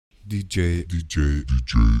DJ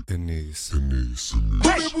Aniss.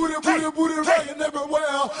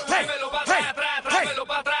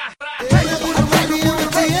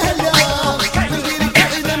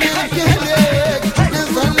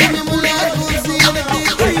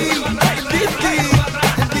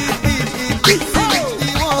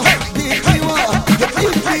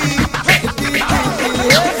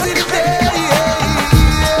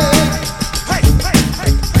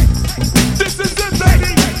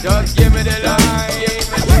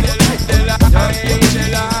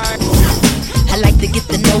 I like to get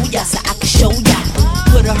to know ya so I can show ya.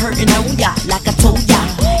 Put a hurtin' on ya like I told ya.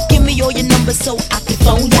 Give me all your numbers so I can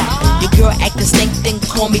phone ya. Your girl actin' stink, then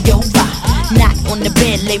call me over. Not on the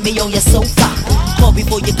bed, lay me on your sofa. Call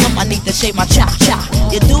before you come, I need to shave my cha-cha.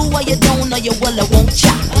 You do or you don't, or you will or won't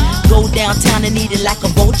cha. Go downtown and eat it like a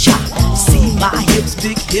vulture. See my hips,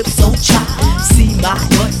 big hips, so cha. See my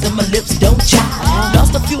butts and my lips, don't cha.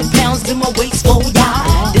 Lost a few pounds in my waist, oh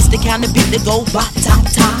ya. This the kind of beat that go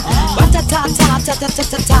ba-ta-ta.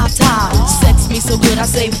 Ba-ta-ta-ta-ta-ta-ta-ta-ta. Sex me so good I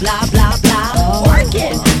say blah, blah, blah. Work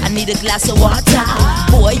it, I need a glass of water.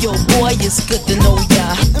 Boy, oh boy, it's good to know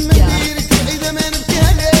ya.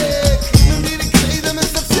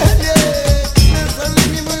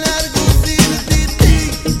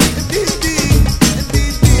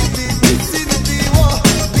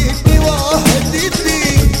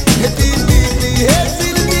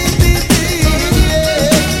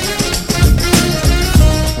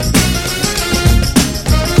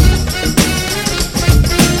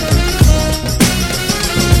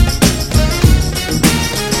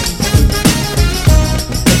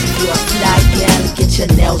 Your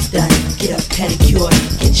nails done, get a pedicure,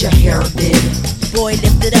 get your hair did. Boy,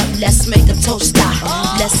 lift it up, let's make a toast stop.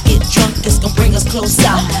 Let's get drunk, this gon' bring us closer.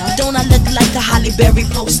 Don't I look like the Holly Berry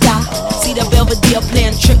poster? See the Belvedere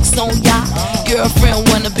playing tricks on ya. Girlfriend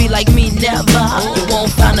wanna be like me, never. You won't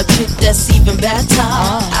find a chick that's even better.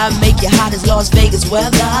 I make you hot as Las Vegas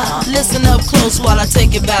weather. Listen up close while I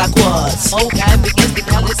take it backwards. Okay, begins to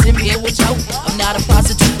call it me with you. I'm not a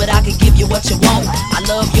prostitute, but I can give you what you want. I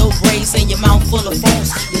love your braids and your mouth full of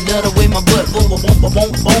phones. You love the way my butt boom, boom, boom,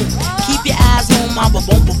 boom, boom. Keep your eyes on my boom,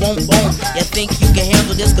 boom, boom, boom. You think you can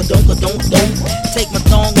handle this? Don't. Take my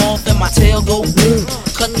thong off and my tail go boom.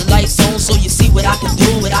 Cut the lights on so you see what I can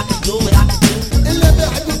do, what I can do, what I can do.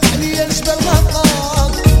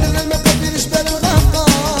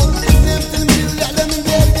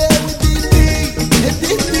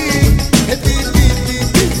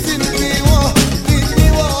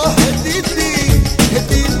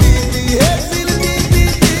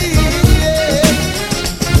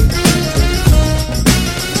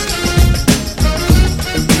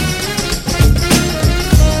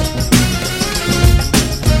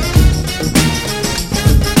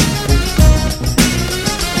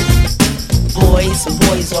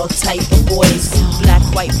 Boys, all type of boys. Black,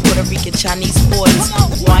 white, Puerto Rican, Chinese boys.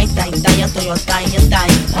 White, thang, black,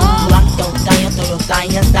 don't,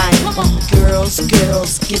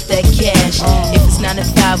 girls, get that cash. If it's 9 to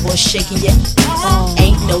 5 or shaking your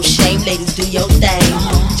ain't no shame, ladies, do your thing.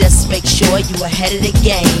 Just make sure you ahead of the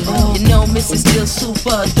game. You know Missy's still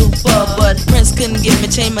super duper, but Prince couldn't give me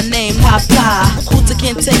change my name. Papa, Kuta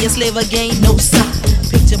can't tell you slave again, no sign.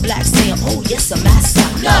 Picture black saying, oh yes, I'm massa.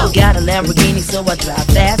 No. Got a Lamborghini, so I drive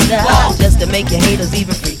faster. Whoa. Just to make your haters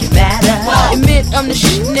even freaking madder. Whoa. Admit I'm the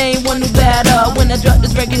shit, ain't one who better. When I drop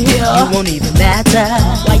this record here, you won't even matter.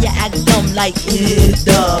 Why you act dumb like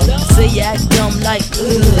duh? Say you act dumb like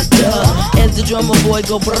duh. As the drummer boy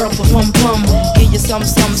go brr pum pum. Give you some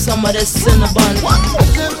of this cinnamon.